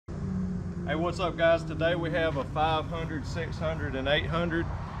Hey, what's up guys? Today we have a 500, 600, and 800,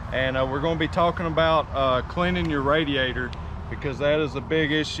 and we're going to be talking about cleaning your radiator, because that is a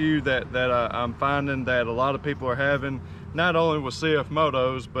big issue that I'm finding that a lot of people are having, not only with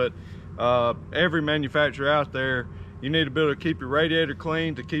CFMOTOs, but every manufacturer out there. You need to be able to keep your radiator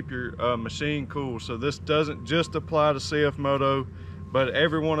clean to keep your machine cool. So this doesn't just apply to CFMOTO, but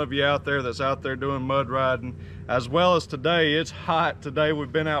every one of you out there that's out there doing mud riding, as well as today. It's hot today.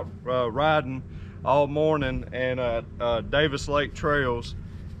 We've been out riding all morning and Davis Lake trails,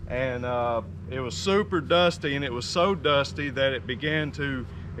 and it was super dusty, and it was so dusty that it began to,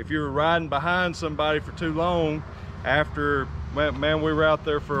 if you were riding behind somebody for too long after, man, we were out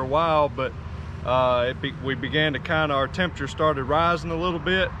there for a while, but we began to kind of, our temperature started rising a little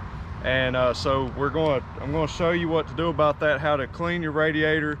bit. And so I'm going to show you what to do about that, how to clean your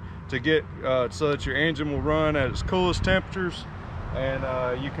radiator to get so that your engine will run at its coolest temperatures, and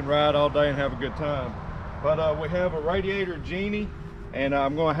you can ride all day and have a good time. But we have a Radiator Genie, and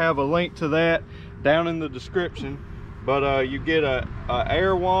I'm going to have a link to that down in the description. But you get a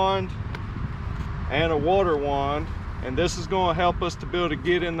air wand and a water wand, and this is going to help us to be able to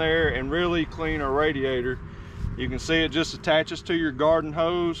get in there and really clean our radiator. You can see it just attaches to your garden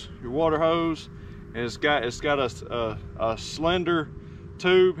hose, your water hose, and it's got a slender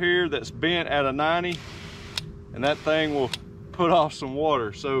tube here that's bent at a 90, and that thing will put off some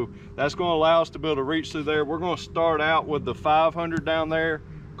water. So that's going to allow us to be able to reach through there. We're going to start out with the 500 down there,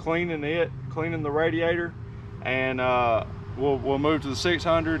 cleaning the radiator, and we'll move to the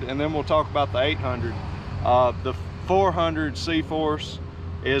 600, and then we'll talk about the 800. The 400 C-Force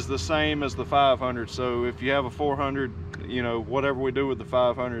is the same as the 500. So if you have a 400, you know, whatever we do with the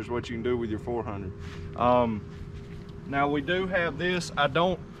 500 is what you can do with your 400. Now we do have this. I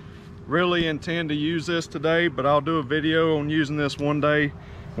don't really intend to use this today, but I'll do a video on using this one day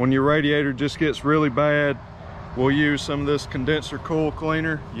when your radiator just gets really bad. We'll use some of this condenser coil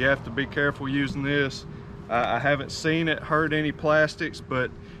cleaner. You have to be careful using this. I haven't seen it hurt any plastics, but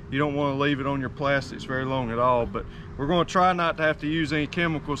you don't want to leave it on your plastics very long at all. But we're going to try not to have to use any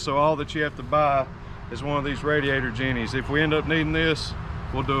chemicals, so all that you have to buy is one of these Radiator Genies. If we end up needing this,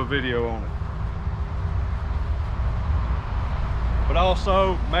 we'll do a video on it. But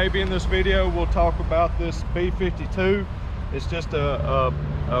also, maybe in this video we'll talk about this B52. It's just a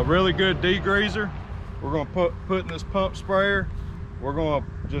really good degreaser. We're going to put in this pump sprayer. We're going to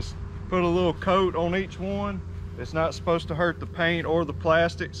just put a little coat on each one. It's not supposed to hurt the paint or the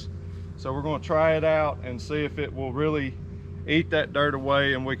plastics, so we're going to try it out and see if it will really eat that dirt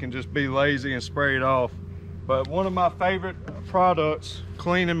away, and we can just be lazy and spray it off. But one of my favorite products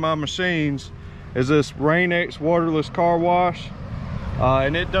cleaning my machines is this Rain-X waterless car wash,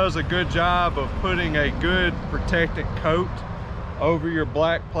 and it does a good job of putting a good protectant coat over your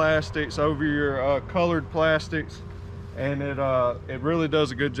black plastics, over your colored plastics, and it really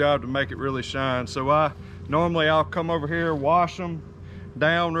does a good job to make it really shine. So normally I'll come over here, wash them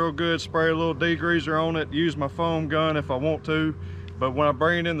down real good, spray a little degreaser on it, use my foam gun if I want to. But when I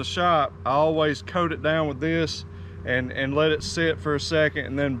bring it in the shop, I always coat it down with this and let it sit for a second,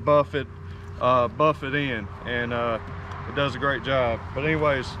 and then buff it in, and it does a great job. But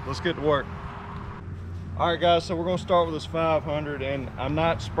anyways, let's get to work. All right guys, so we're going to start with this 500, and I'm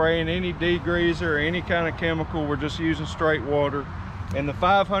not spraying any degreaser or any kind of chemical. We're just using straight water. And the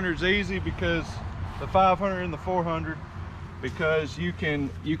 500 is easy, because the 500 and the 400, because you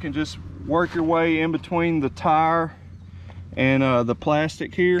can just work your way in between the tire and the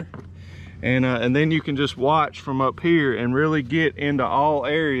plastic here, and then you can just watch from up here and really get into all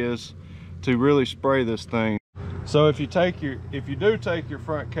areas to really spray this thing. So if you do take your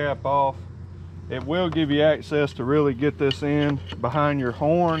front cap off, it will give you access to really get this in behind your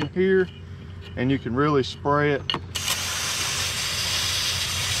horn here, and you can really spray it.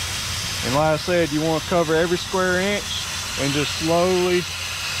 And like I said, you want to cover every square inch and just slowly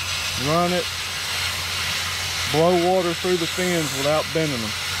run it, blow water through the fins without bending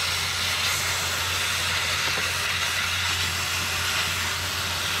them.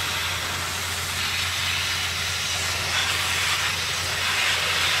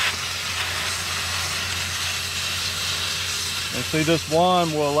 And see, this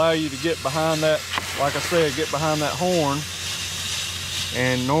wand will allow you to get behind that, like I said, get behind that horn.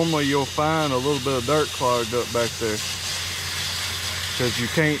 And normally you'll find a little bit of dirt clogged up back there, because you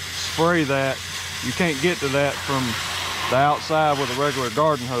can't spray that, you can't get to that from the outside with a regular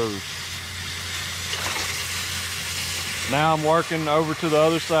garden hose. Now I'm working over to the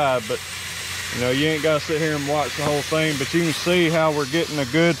other side, but you know, you ain't got to sit here and watch the whole thing, but you can see how we're getting a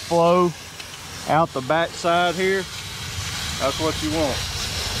good flow out the back side here. That's what you want.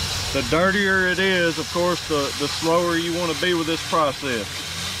 The dirtier it is, of course, the slower you want to be with this process.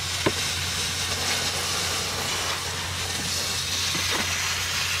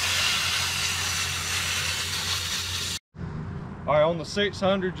 All right, on the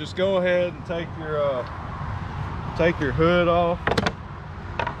 600, just go ahead and take your hood off,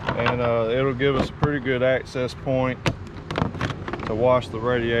 and it'll give us a pretty good access point to wash the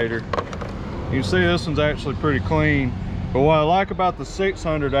radiator. You can see this one's actually pretty clean. But what I like about the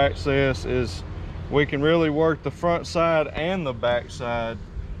 600 access is we can really work the front side and the back side.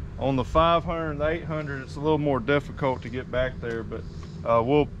 On the 500 and the 800, it's a little more difficult to get back there, but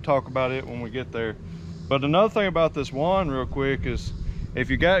we'll talk about it when we get there. But another thing about this wand real quick is if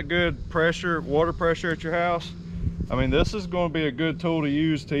you got good pressure, water pressure at your house, I mean, this is going to be a good tool to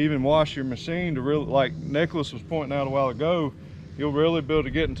use to even wash your machine, to really, like Nicholas was pointing out a while ago, you'll really be able to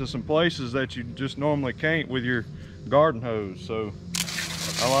get into some places that you just normally can't with your garden hose. So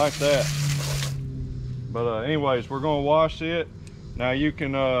I like that. But anyways, we're going to wash it. Now you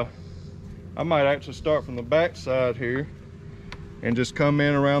can I might actually start from the back side here and just come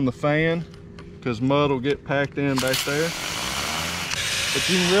in around the fan, because mud will get packed in back there. But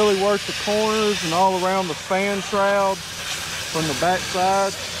you can really work the corners and all around the fan shroud from the back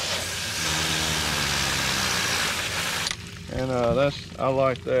side. And I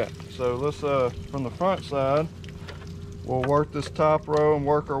like that. So let's from the front side, we'll work this top row and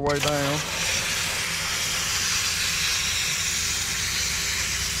work our way down.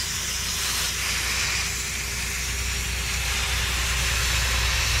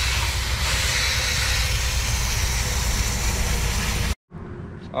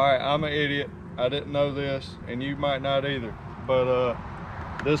 All right, I'm an idiot. I didn't know this, and you might not either. But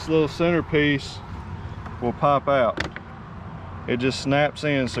this little centerpiece will pop out. It just snaps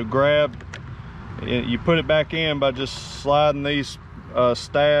in. So grab, you put it back in by just sliding these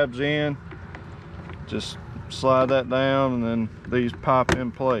stabs in. Just slide that down, and then these pop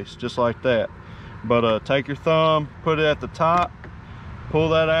in place, just like that. But take your thumb, put it at the top, pull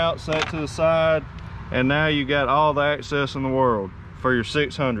that out, set it to the side, and now you got all the access in the world for your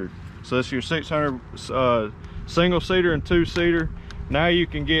 600. So that's your 600 single seater and 2-seater. Now you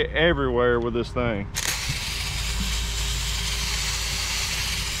can get everywhere with this thing.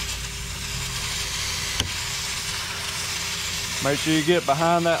 Make sure you get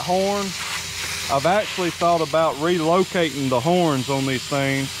behind that horn. I've actually thought about relocating the horns on these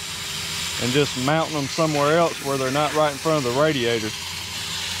things and just mounting them somewhere else where they're not right in front of the radiator.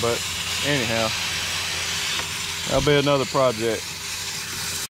 But anyhow, that'll be another project.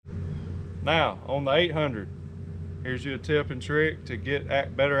 Now, on the 800, here's your tip and trick to get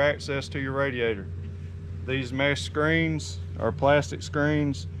better access to your radiator. These mesh screens, or plastic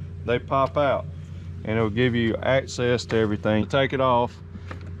screens, they pop out, and it'll give you access to everything. Take it off,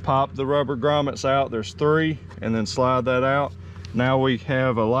 pop the rubber grommets out, there's 3, and then slide that out. Now we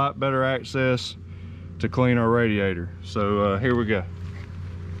have a lot better access to clean our radiator. So here we go.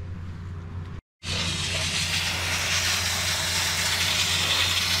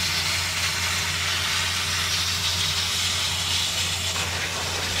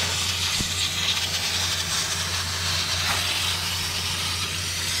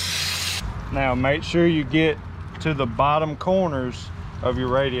 Now make sure you get to the bottom corners of your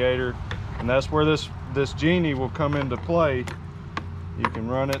radiator, and that's where this Genie will come into play. You can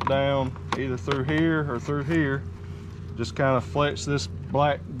run it down either through here or through here. Just kind of flex this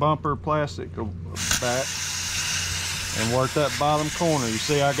black bumper plastic back and work that bottom corner. You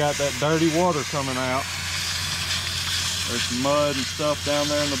see I got that dirty water coming out. There's some mud and stuff down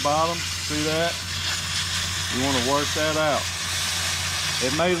there in the bottom. See that? You want to work that out.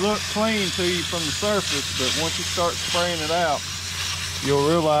 It may look clean to you from the surface, but once you start spraying it out, you'll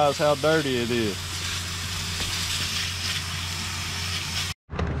realize how dirty it is.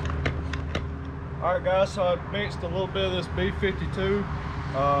 All right guys, so I mixed a little bit of this B52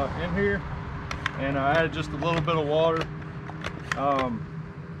 in here, and I added just a little bit of water.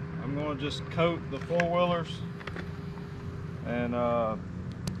 I'm going to just coat the four-wheelers, and I've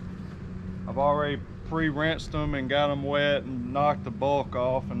already pre-rinsed them and got them wet and knocked the bulk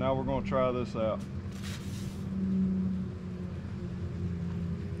off, and now we're going to try this out.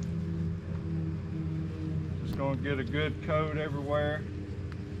 Just going to get a good coat everywhere.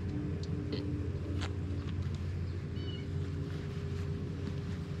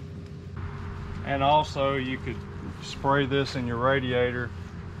 And also you could spray this in your radiator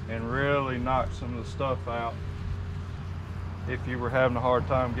and really knock some of the stuff out if you were having a hard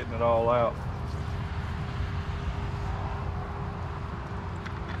time getting it all out.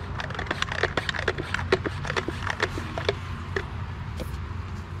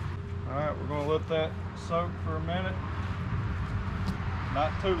 All right, we're gonna let that soak for a minute. Not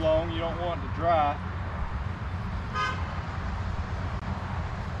too long, you don't want it to dry.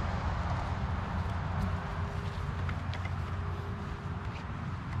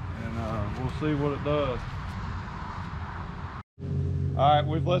 And we'll see what it does. All right,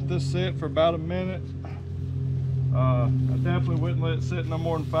 we've let this sit for about a minute. I definitely wouldn't let it sit no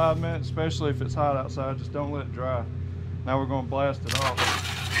more than 5 minutes, especially if it's hot outside. Just don't let it dry. Now we're gonna blast it off.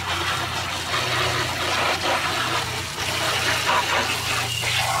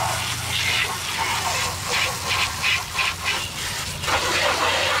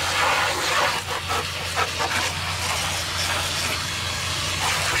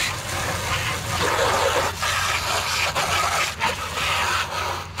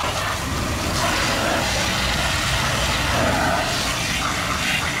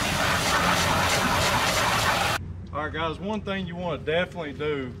 Alright guys, one thing you want to definitely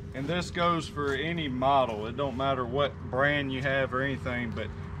do, and this goes for any model, it don't matter what brand you have or anything, but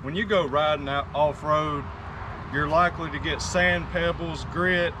when you go riding out off-road, you're likely to get sand, pebbles,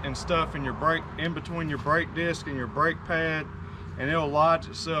 grit, and stuff in your brake, in between your brake disc and your brake pad, and it'll lodge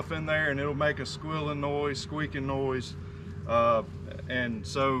itself in there and it'll make a squealing noise, squeaking noise. And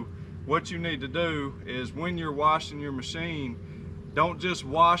so what you need to do is when you're washing your machine, don't just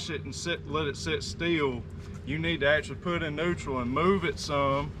wash it and let it sit still. You need to actually put in neutral and move it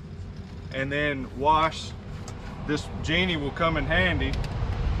some, and then wash. This Genie will come in handy.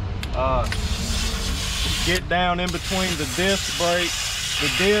 Get down in between the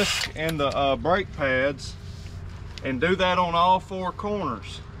disc and the brake pads, and do that on all 4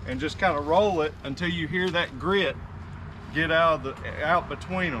 corners, and just kind of roll it until you hear that grit get out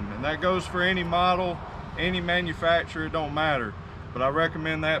between them. And that goes for any model, any manufacturer, it don't matter. But I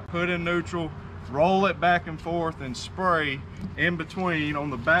recommend that. Put in neutral, roll it back and forth, and spray in between on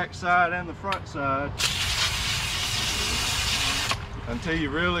the back side and the front side until you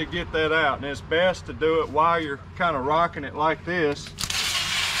really get that out. And it's best to do it while you're kind of rocking it like this.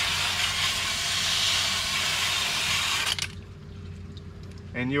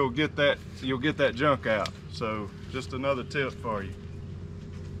 And you'll get that junk out. So just another tip for you.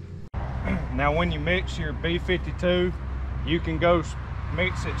 Now when you mix your B52, you can go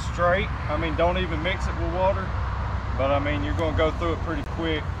mix it straight. I mean, don't even mix it with water, but I mean, you're gonna go through it pretty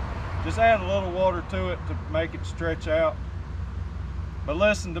quick. Just add a little water to it to make it stretch out. But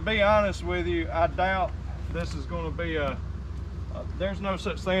listen, to be honest with you, I doubt this is gonna be there's no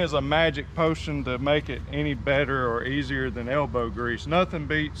such thing as a magic potion to make it any better or easier than elbow grease. Nothing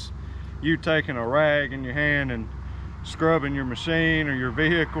beats you taking a rag in your hand and scrubbing your machine or your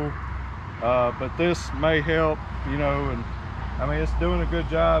vehicle. But this may help, you know, and I mean, it's doing a good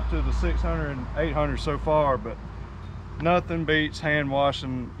job to the 600 and 800 so far, but nothing beats hand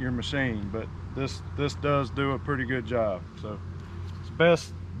washing your machine. But this does do a pretty good job. So it's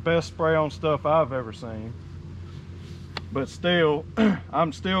best spray on stuff I've ever seen. But still,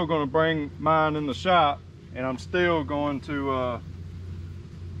 I'm still going to bring mine in the shop, and I'm still going to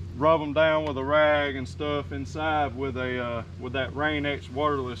rub them down with a rag and stuff inside with that Rain-X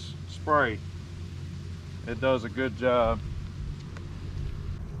waterless spray. It does a good job.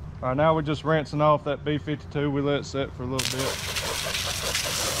 All right, now we're just rinsing off that B52. We let it sit for a little bit.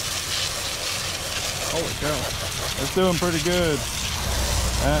 Holy cow, it's doing pretty good.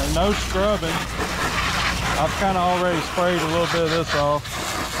 No scrubbing. I've kind of already sprayed a little bit of this off.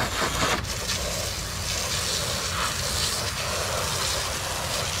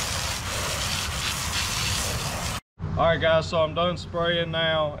 All right guys, so I'm done spraying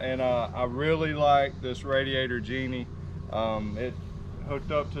now, and I really like this Radiator Genie. It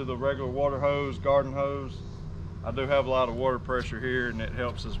hooked up to the regular water hose, garden hose. I do have a lot of water pressure here, and it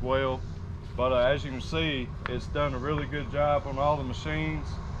helps as well. But as you can see, it's done a really good job on all the machines.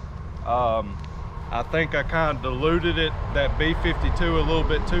 I think I kind of diluted that B52 a little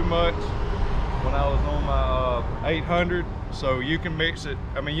bit too much when I was on my 800. So you can mix it.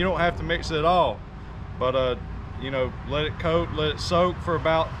 I mean, you don't have to mix it at all, but you know, let it coat, let it soak for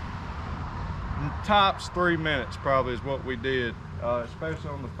about tops 3 minutes probably is what we did.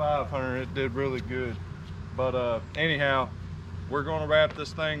 Especially on the 500, it did really good. But anyhow, we're going to wrap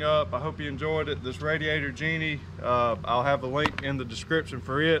this thing up. I hope you enjoyed it. This Radiator Genie, I'll have a link in the description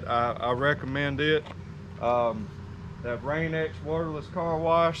for it. I recommend it. That Rain-X waterless car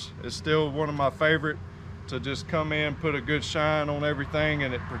wash is still one of my favorite to just come in, put a good shine on everything,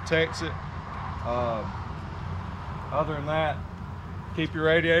 and it protects it. Other than that, keep your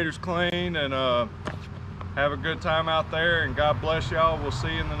radiators clean, and have a good time out there, and God bless y'all. We'll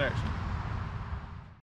see you in the next one.